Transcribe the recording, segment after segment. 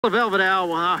The Velvet Al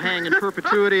will now hang in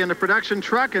perpetuity in the production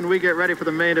truck, and we get ready for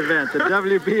the main event, the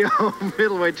WBO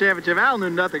Middleweight Championship. Al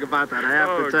knew nothing about that, I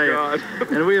have to tell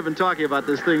you. And we have been talking about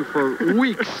this thing for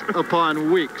weeks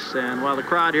upon weeks. And while the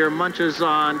crowd here munches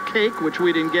on cake, which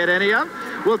we didn't get any of,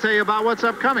 we'll tell you about what's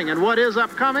upcoming. And what is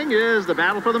upcoming is the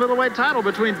battle for the middleweight title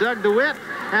between Doug DeWitt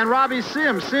and Robbie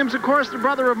Sims. Sims, of course, the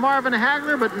brother of Marvin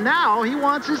Hagler, but now he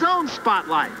wants his own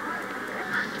spotlight.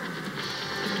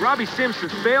 Robbie Sims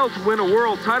has failed to win a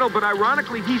world title, but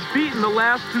ironically, he's beaten the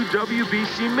last two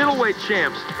WBC middleweight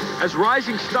champs. As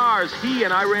rising stars, he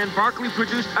and Iran Barkley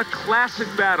produced a classic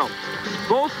battle.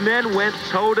 Both men went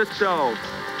toe-to-toe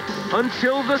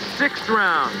until the 6th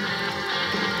round,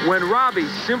 when Robbie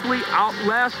simply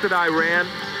outlasted Iran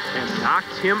and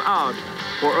knocked him out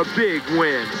for a big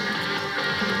win.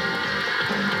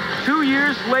 2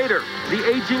 years later, the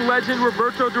aging legend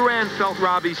Roberto Duran felt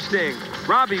Robbie's sting.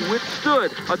 Robbie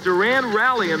withstood a Duran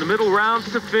rally in the middle rounds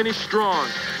to finish strong.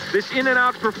 This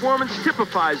in-and-out performance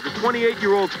typifies the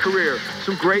 28-year-old's career.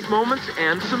 Some great moments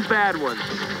and some bad ones.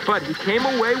 But he came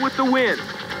away with the win,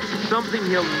 something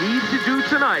he'll need to do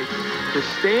tonight to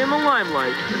stay in the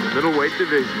limelight in the middleweight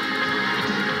division.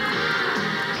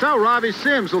 So Robbie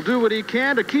Sims will do what he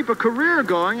can to keep a career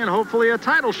going and hopefully a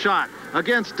title shot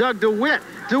against Doug DeWitt.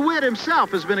 DeWitt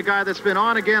himself has been a guy that's been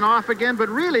on again, off again, but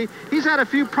really, he's had a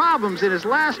few problems in his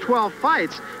last 12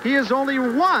 fights. He has only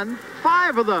won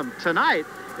 5 of them. Tonight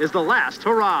is the last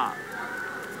hurrah.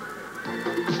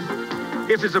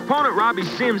 If his opponent, Robbie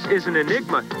Sims, is an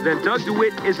enigma, then Doug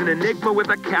DeWitt is an enigma with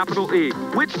a capital E.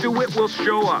 Which DeWitt will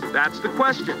show up? That's the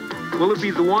question. Will it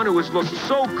be the one who has looked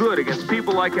so good against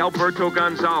people like Alberto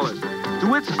Gonzalez?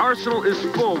 DeWitt's arsenal is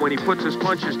full when he puts his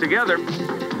punches together,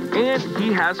 and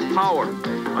he has power,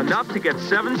 enough to get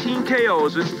 17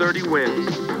 KOs and 30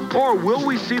 wins. Or will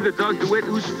we see the Doug DeWitt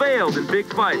who's failed in big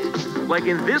fights, like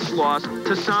in this loss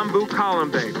to Sambu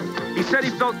Kalembe? He said he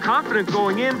felt confident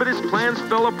going in, but his plans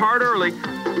fell apart early.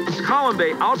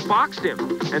 Kalembe outboxed him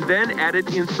and then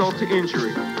added insult to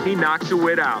injury. He knocked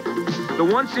DeWitt out. The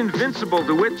once invincible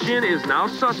DeWitt chin is now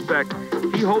suspect.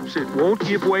 He hopes it won't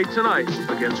give way tonight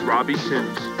against Robbie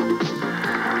Sims.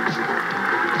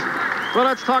 Well,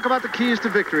 let's talk about the keys to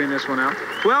victory in this one, Al.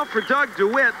 Well, for Doug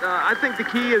DeWitt, I think the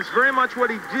key is very much what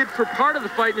he did for part of the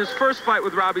fight in his first fight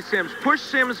with Robbie Sims. Push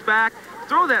Sims back,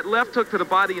 throw that left hook to the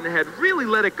body and the head, really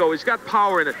let it go. He's got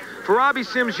power in it. For Robbie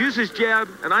Sims, use his jab,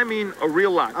 and I mean a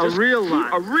real lot. A real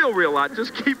lot. A real lot.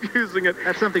 Just keep using it.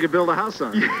 That's something to build a house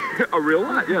on. A real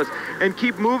lot, yes. And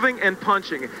keep moving and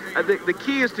punching. The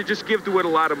key is to just give DeWitt a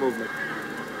lot of movement.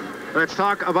 Let's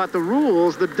talk about the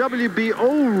rules, the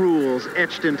WBO rules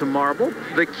etched into marble.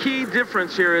 The key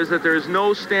difference here is that there is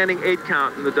no standing 8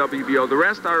 count in the WBO. The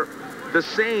rest are the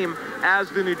same as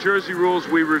the New Jersey rules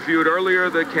we reviewed earlier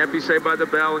that can't be saved by the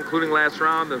bell, including last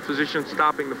round, the physician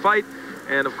stopping the fight,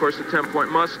 and of course the 10-point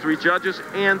must, 3 judges,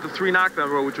 and the 3 knockdown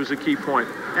rule, which was a key point.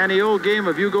 And the old game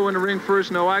of you go in the ring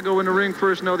first, no, I go in the ring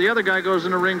first, no, the other guy goes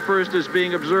in the ring first is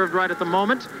being observed right at the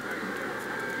moment,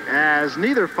 as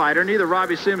neither fighter, neither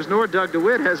Robbie Sims nor Doug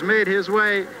DeWitt, has made his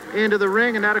way into the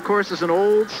ring, and that, of course, is an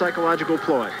old psychological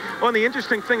ploy. Well, and the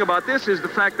interesting thing about this is the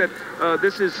fact that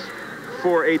this is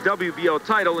for a WBO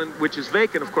title, which is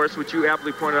vacant, of course, which you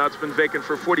aptly pointed out, it's been vacant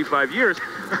for 45 years.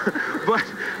 But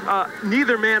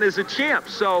neither man is a champ,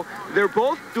 so they're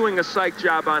both doing a psych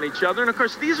job on each other. And, of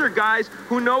course, these are guys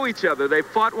who know each other. They've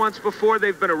fought once before.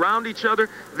 They've been around each other.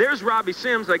 There's Robbie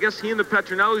Sims. I guess he and the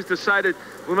Petronellis decided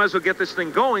we might as well get this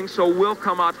thing going, so we'll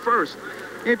come out first.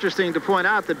 Interesting to point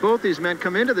out that both these men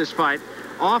come into this fight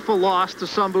off a loss to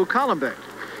Sambu Kalembe.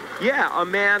 Yeah, a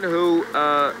man who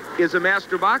is a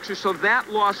master boxer, so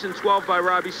that loss in 12 by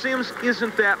Robbie Sims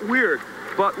isn't that weird.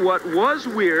 But what was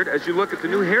weird, as you look at the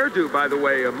new hairdo, by the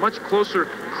way, a much closer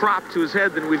crop to his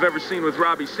head than we've ever seen with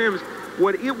Robbie Sims,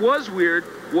 what it was weird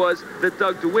was that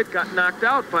Doug DeWitt got knocked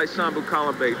out by Sambu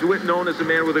Kalembe. DeWitt known as a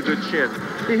man with a good chin.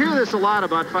 You hear this a lot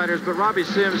about fighters, but Robbie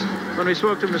Sims, when we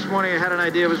spoke to him this morning, I had an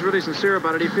idea, was really sincere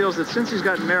about it. He feels that since he's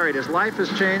gotten married, his life has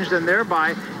changed, and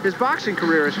thereby his boxing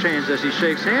career has changed as he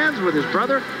shakes hands with his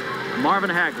brother, Marvin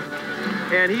Hagler.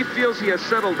 And he feels he has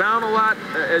settled down a lot,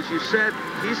 as you said.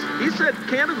 He said,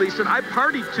 candidly, he said, I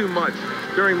partied too much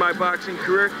during my boxing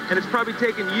career, and it's probably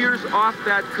taken years off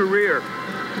that career.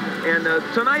 And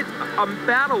tonight, a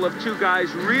battle of 2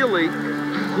 guys, really,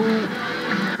 who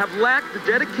have lacked the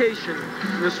dedication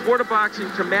in the sport of boxing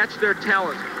to match their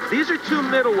talent. These are two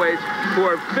middleweights who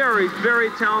are very, very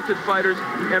talented fighters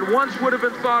and once would have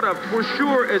been thought of for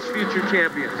sure as future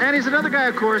champions. And he's another guy,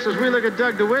 of course, as we look at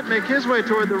Doug DeWitt make his way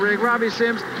toward the ring. Robbie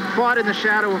Sims fought in the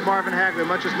shadow of Marvin Hagler,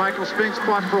 much as Michael Spinks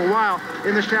fought for a while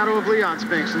in the shadow of Leon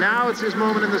Spinks. Now it's his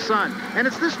moment in the sun. And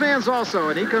it's this man's also,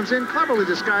 and he comes in cleverly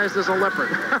disguised as a leopard.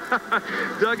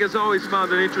 Doug has always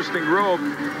found an interesting robe.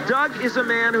 Doug is a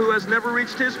man who has never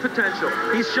reached his potential.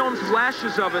 He's shown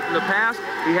flashes of it in the past.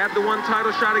 He had the one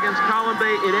title shot against Colombe.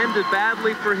 It ended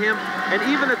badly for him. And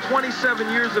even at 27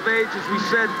 years of age, as we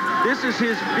said, this is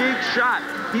his big shot.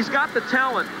 He's got the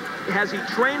talent. Has he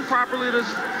trained properly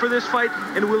for this fight,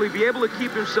 and will he be able to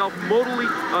keep himself mentally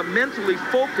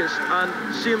focused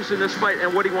on Sims in this fight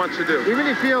and what he wants to do? Even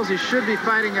he feels he should be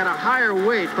fighting at a higher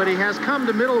weight, but he has come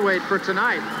to middleweight for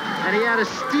tonight, and he had to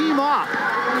steam off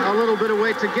a little bit of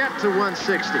weight to get to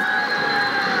 160.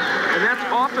 And that's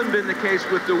often been the case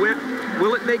with DeWitt.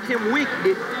 Will it make him weak?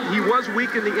 He was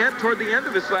weak in the end, toward the end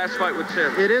of his last fight with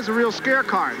Sims. It is a real scare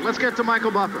card. Let's get to Michael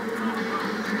Buffer.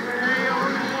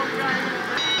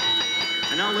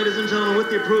 And now, ladies and gentlemen, with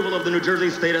the approval of the New Jersey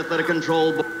State Athletic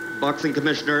Control Boxing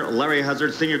Commissioner Larry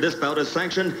Hazard Sr., this bout is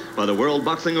sanctioned by the World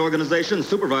Boxing Organization.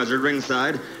 Supervisor at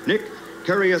ringside, Nick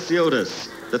Cariosiotis.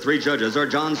 The three judges are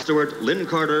John Stewart, Lynn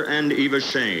Carter, and Eva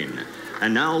Shane.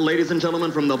 And now, ladies and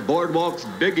gentlemen, from the Boardwalk's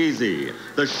Big Easy,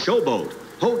 the Showboat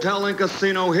Hotel and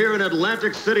Casino here in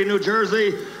Atlantic City, New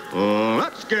Jersey,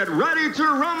 let's get ready to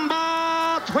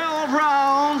rumble. 12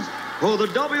 rounds for the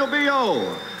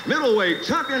WBO Middleweight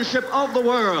Championship of the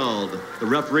World. The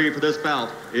referee for this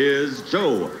bout is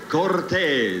Joe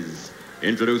Cortez.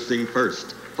 Introducing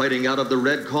first, fighting out of the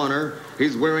red corner,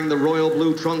 he's wearing the royal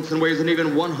blue trunks and weighs an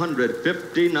even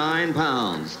 159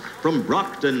 pounds. From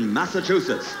Brockton,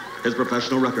 Massachusetts, his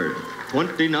professional record,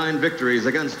 29 victories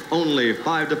against only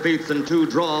 5 defeats and 2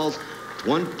 draws.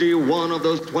 21 of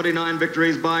those 29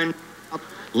 victories by knockout.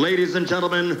 Ladies and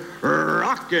gentlemen,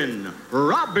 rockin'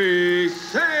 Robbie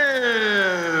Sims.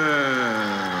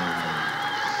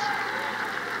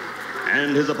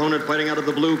 And his opponent fighting out of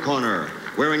the blue corner,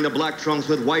 wearing the black trunks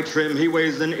with white trim, he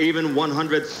weighs an even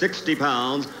 160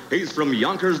 pounds. He's from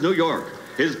Yonkers, New York.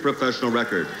 His professional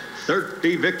record,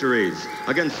 30 victories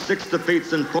against 6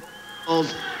 defeats and 4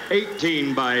 draws,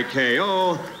 18 by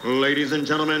KO. Ladies and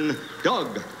gentlemen,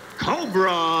 Doug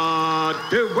Cobra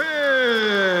DeWitt.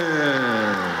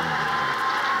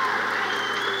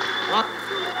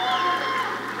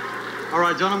 All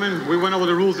right, gentlemen, we went over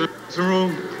the rules in the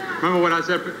room. Remember what I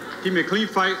said, keep me a clean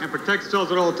fight and protect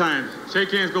yourselves at all times.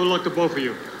 Shake hands, good luck to both of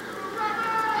you.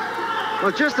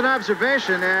 Well, just an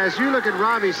observation, as you look at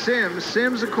Robbie Sims,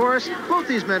 Sims, of course, both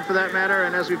these men for that matter,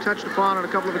 and as we've touched upon on a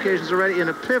couple of occasions already, in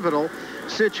a pivotal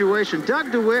situation.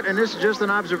 Doug DeWitt, and this is just an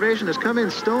observation, has come in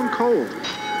stone cold.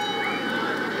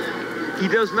 He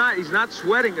does not, he's not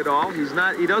sweating at all. He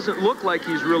doesn't look like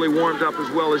he's really warmed up as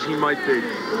well as he might be.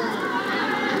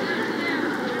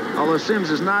 Although Sims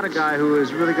is not a guy who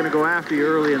is really going to go after you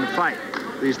early in the fight.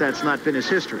 At least that's not been his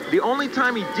history. The only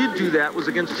time he did do that was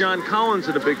against John Collins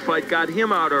in a big fight, got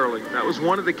him out early. That was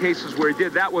one of the cases where he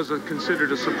did. That was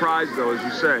considered a surprise, though, as you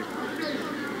say.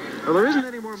 Well, there isn't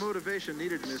any more motivation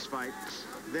needed in this fight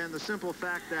than the simple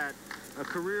fact that a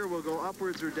career will go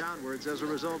upwards or downwards as a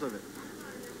result of it.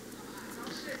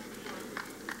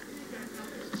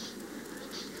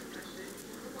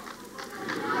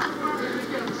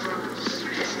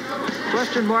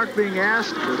 Question mark being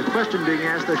asked, or the question being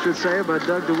asked, I should say, about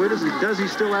Doug DeWitt is, does he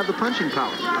still have the punching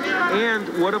power? And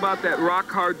what about that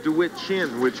rock-hard DeWitt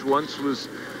chin, which once was...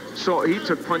 So he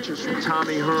took punches from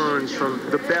Tommy Hearns, from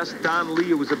the best. Don Lee,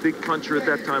 who was a big puncher at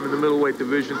that time in the middleweight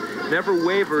division, never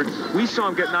wavered. We saw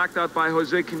him get knocked out by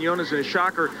Jose Quinones in a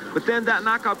shocker, but then that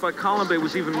knockout by Colombe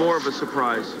was even more of a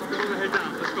surprise.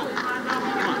 Let's go.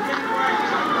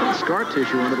 Scar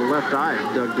tissue under the left eye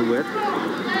of Doug DeWitt.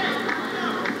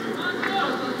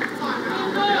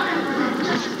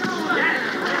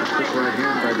 Quick right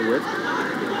hand by DeWitt.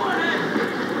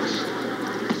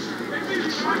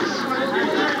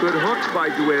 Good hooks by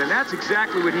DeWitt, and that's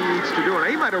exactly what he needs to do. And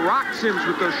he might have rocked Sims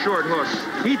with those short hooks.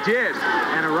 He did.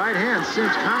 And a right hand,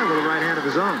 Sims kind of with a right hand of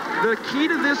his own. The key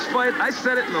to this fight, I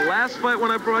said it in the last fight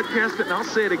when I broadcast it, and I'll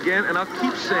say it again, and I'll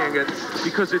keep saying it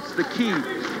because it's the key.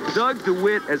 Doug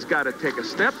DeWitt has got to take a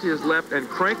step to his left and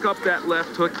crank up that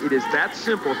left hook. It is that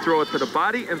simple. Throw it to the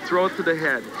body and throw it to the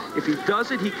head. If he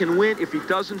does it, he can win. If he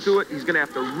doesn't do it, he's going to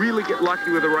have to really get lucky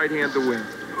with the right hand to win.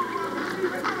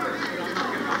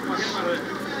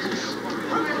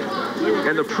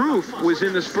 And the proof was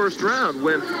in this first round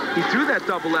when he threw that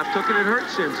double left hook and it hurt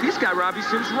Sims. He's got Robbie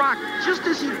Sims rocked, just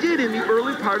as he did in the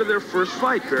early part of their first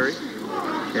fight, Barry.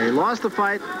 Yeah, he lost the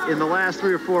fight in the last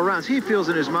 3 or 4 rounds. He feels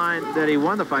in his mind that he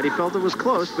won the fight. He felt it was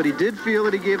close, but he did feel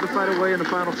that he gave the fight away in the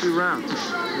final 2 rounds.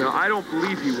 No, I don't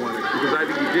believe he won it because I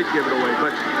think he did give it away.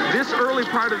 But this early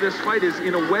part of this fight is,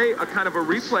 in a way, a kind of a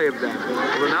replay of that.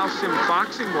 We're now Sims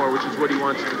boxing more, which is what he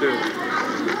wants to do.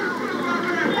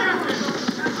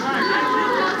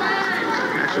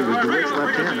 Actually, it was DeWitt's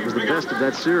left hand. It was the best of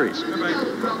that series.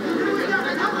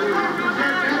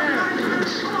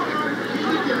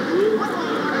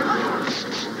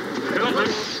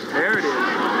 There it is.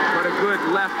 What a good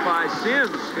left by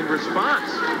Sims in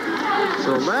response.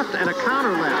 So left and a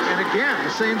counter left. And again,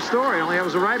 the same story, only it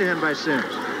was a right hand by Sims.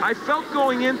 I felt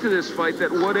going into this fight that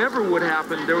whatever would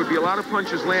happen, there would be a lot of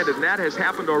punches landed, and that has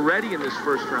happened already in this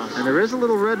first round. And there is a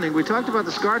little reddening. We talked about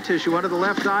the scar tissue under the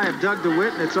left eye of Doug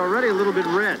DeWitt, and it's already a little bit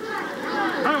red.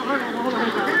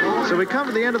 So we come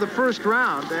to the end of the first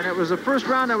round, and it was a first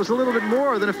round that was a little bit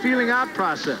more than a feeling out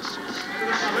process.